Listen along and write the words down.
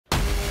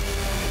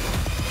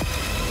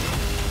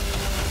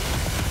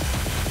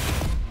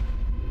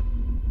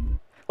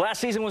Last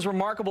season was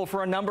remarkable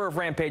for a number of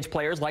Rampage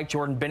players like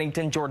Jordan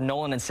Binnington, Jordan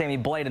Nolan, and Sammy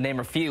Blais, to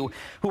name a few,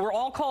 who were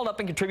all called up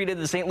and contributed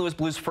to the St. Louis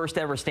Blues' first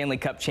ever Stanley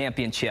Cup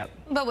championship.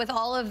 But with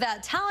all of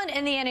that talent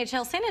in the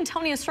NHL, San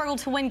Antonio struggled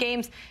to win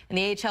games in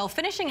the AHL,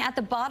 finishing at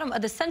the bottom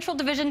of the Central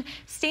Division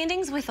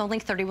standings with only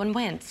 31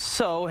 wins.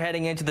 So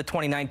heading into the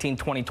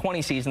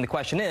 2019-2020 season, the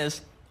question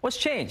is, what's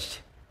changed?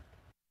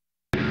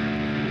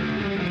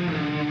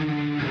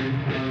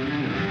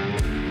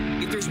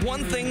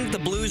 One thing the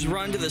Blues'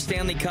 run to the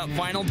Stanley Cup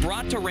final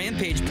brought to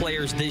Rampage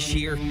players this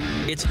year,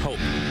 it's hope.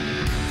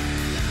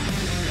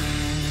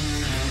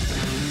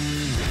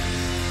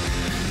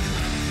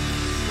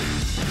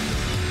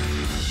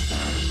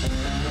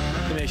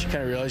 It makes you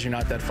kind of realize you're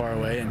not that far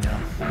away, and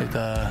it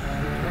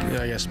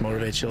I guess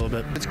motivates you a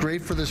little bit. It's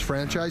great for this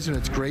franchise, and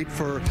it's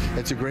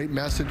a great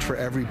message for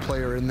every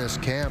player in this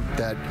camp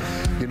that,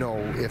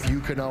 if you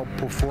can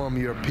outperform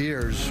your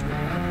peers,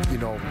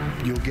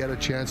 you'll get a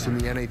chance in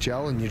the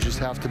NHL, and you just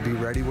have to be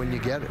ready when you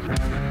get it.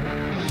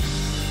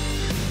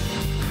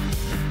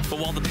 But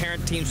while the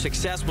parent team's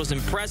success was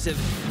impressive,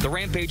 the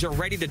Rampage are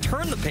ready to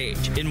turn the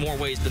page in more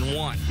ways than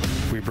one.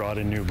 We brought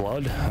in new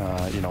blood.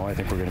 I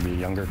think we're going to be a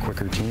younger,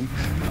 quicker team.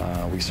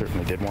 We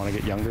certainly did want to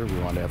get younger. We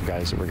wanted to have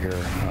guys that were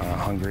here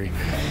hungry,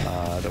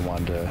 that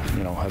wanted to,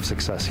 have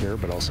success here,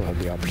 but also have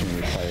the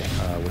opportunity to play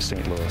with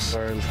St. Louis.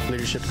 Our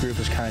leadership group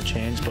has kind of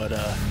changed, but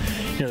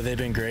they've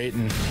been great,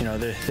 and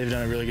they've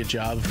done a really good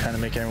job of kind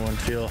of making everyone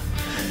feel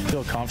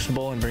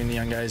comfortable and bring the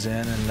young guys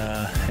in, and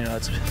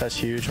that's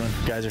huge when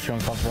guys are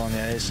feeling comfortable on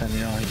the ice, and you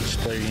can just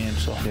play your game.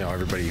 So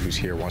everybody who's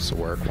here wants to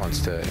work, wants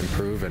to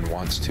improve, and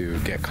wants to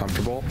get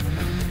comfortable.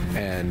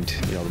 And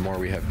the more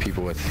we have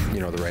people with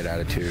the right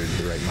attitude,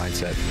 the right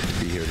mindset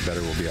to be here, the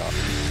better we'll be off.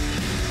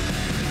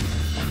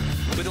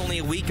 With only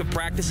a week of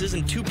practices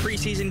and 2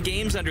 preseason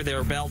games under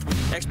their belt,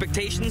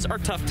 expectations are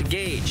tough to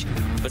gauge.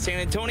 But San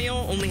Antonio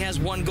only has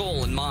one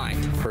goal in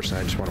mind.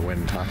 Personally, I just want to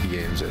win hockey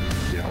games, and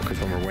because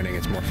when we're winning,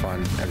 it's more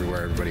fun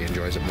everywhere. Everybody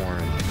enjoys it more,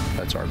 and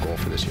that's our goal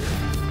for this year.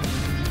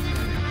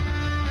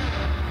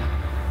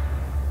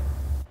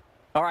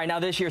 All right, now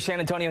this year, San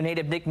Antonio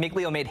native Nick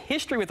Miglio made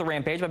history with the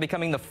Rampage by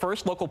becoming the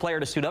first local player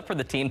to suit up for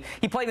the team.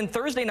 He played in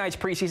Thursday night's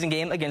preseason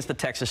game against the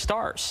Texas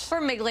Stars.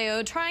 For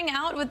Miglio, trying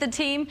out with the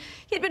team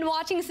he had been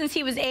watching since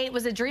he was 8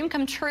 was a dream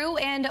come true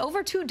and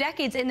over 2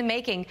 decades in the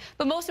making.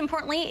 But most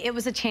importantly, it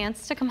was a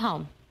chance to come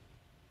home.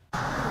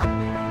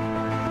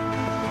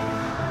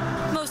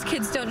 Most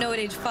kids don't know at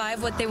age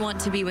 5 what they want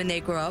to be when they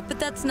grow up, but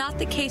that's not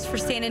the case for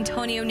San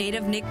Antonio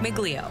native Nick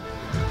Miglio.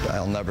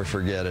 I'll never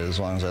forget it as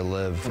long as I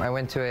live. I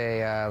went to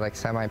a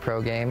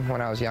semi-pro game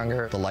when I was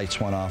younger. The lights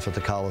went off at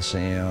the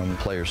Coliseum.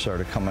 Players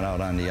started coming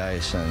out on the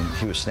ice, and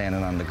he was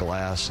standing on the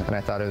glass. And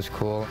I thought it was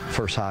cool.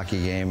 First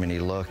hockey game, and he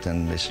looked,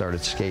 and they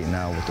started skating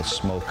out with the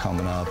smoke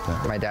coming up.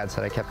 My dad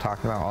said I kept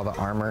talking about all the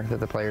armor that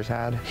the players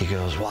had. He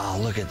goes, wow,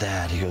 look at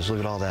that. He goes, look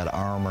at all that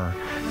armor.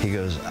 He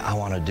goes, I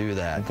want to do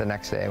that. The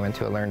next day I went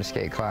to a learn to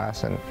skate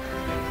class and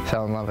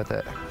fell in love with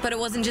it. But it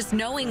wasn't just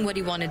knowing what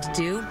he wanted to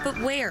do, but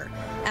where.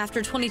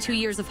 After 22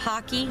 years of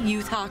hockey,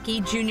 youth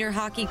hockey, junior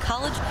hockey,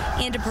 college,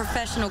 and a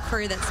professional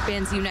career that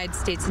spans the United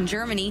States and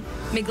Germany,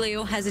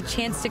 Miglio has a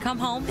chance to come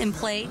home and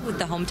play with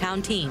the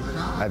hometown team.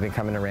 I've been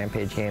coming to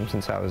Rampage games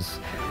since I was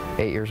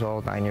 8 years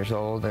old, 9 years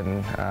old,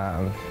 and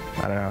I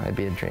don't know, it'd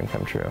be a dream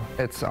come true.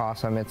 It's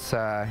awesome. It's,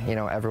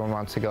 everyone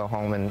wants to go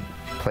home and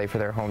play for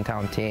their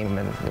hometown team,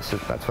 and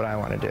that's what I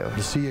want to do.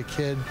 To see a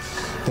kid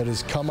that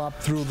has come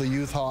up through the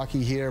youth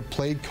hockey here,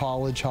 played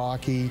college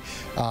hockey,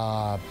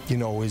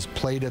 is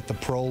played at the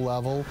pro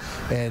level,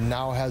 and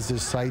now has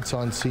his sights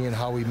on seeing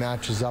how he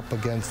matches up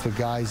against the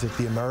guys at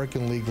the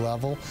American League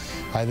level.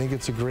 I think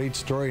it's a great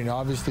story, and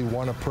obviously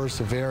one of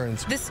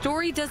perseverance. The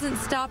story doesn't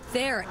stop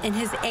there. In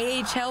his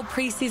AHL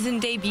preseason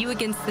debut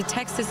against the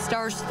Texas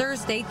Stars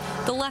Thursday,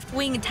 the left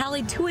wing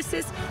tallied 2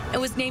 assists and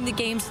was named the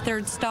game's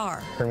 3rd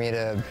star. For me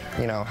to,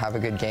 have a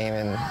good game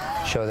and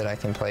show that I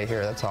can play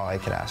here, that's all I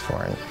could ask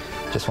for, and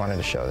just wanted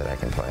to show that I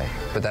can play.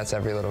 But that's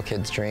every little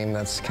kid's dream.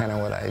 That's kind of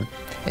what I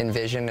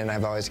envisioned, and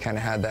I've always kind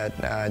of had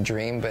that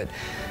dream, but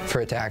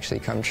for it to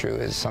actually come true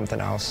is something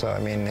else. So,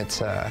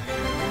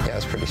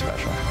 it's pretty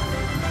special.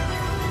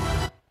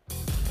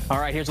 All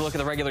right, here's a look at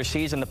the regular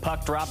season. The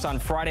puck drops on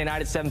Friday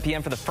night at 7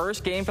 p.m. for the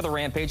first game for the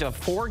Rampage of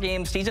a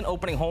 4-game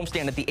season-opening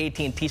homestand at the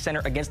AT&T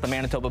Center against the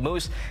Manitoba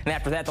Moose. And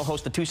after that, they'll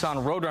host the Tucson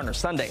Roadrunners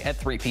Sunday at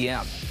 3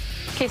 p.m.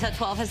 KSAT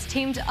 12 has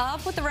teamed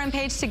up with the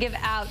Rampage to give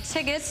out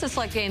tickets to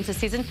select games this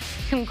season.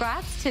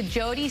 Congrats to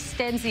Jody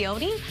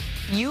Stenzioni.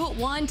 You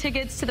won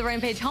tickets to the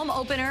Rampage home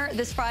opener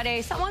this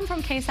Friday. Someone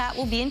from KSAT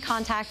will be in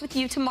contact with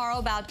you tomorrow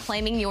about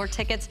claiming your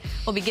tickets.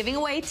 We'll be giving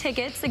away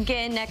tickets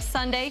again next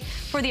Sunday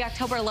for the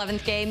October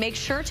 11th game. Make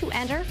sure to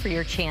enter for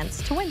your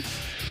chance to win.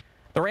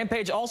 The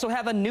Rampage also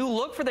have a new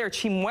look for their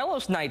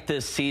Chimuelos night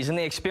this season.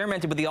 They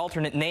experimented with the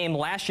alternate name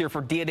last year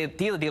for Dia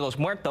de los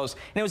Muertos,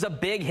 and it was a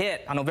big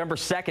hit. On November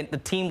 2nd, the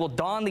team will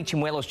don the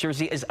Chimuelos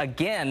jersey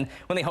again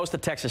when they host the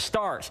Texas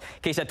Stars.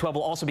 KSAT 12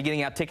 will also be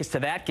giving out tickets to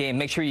that game.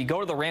 Make sure you go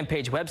to the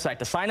Rampage website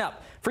to sign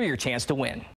up for your chance to win.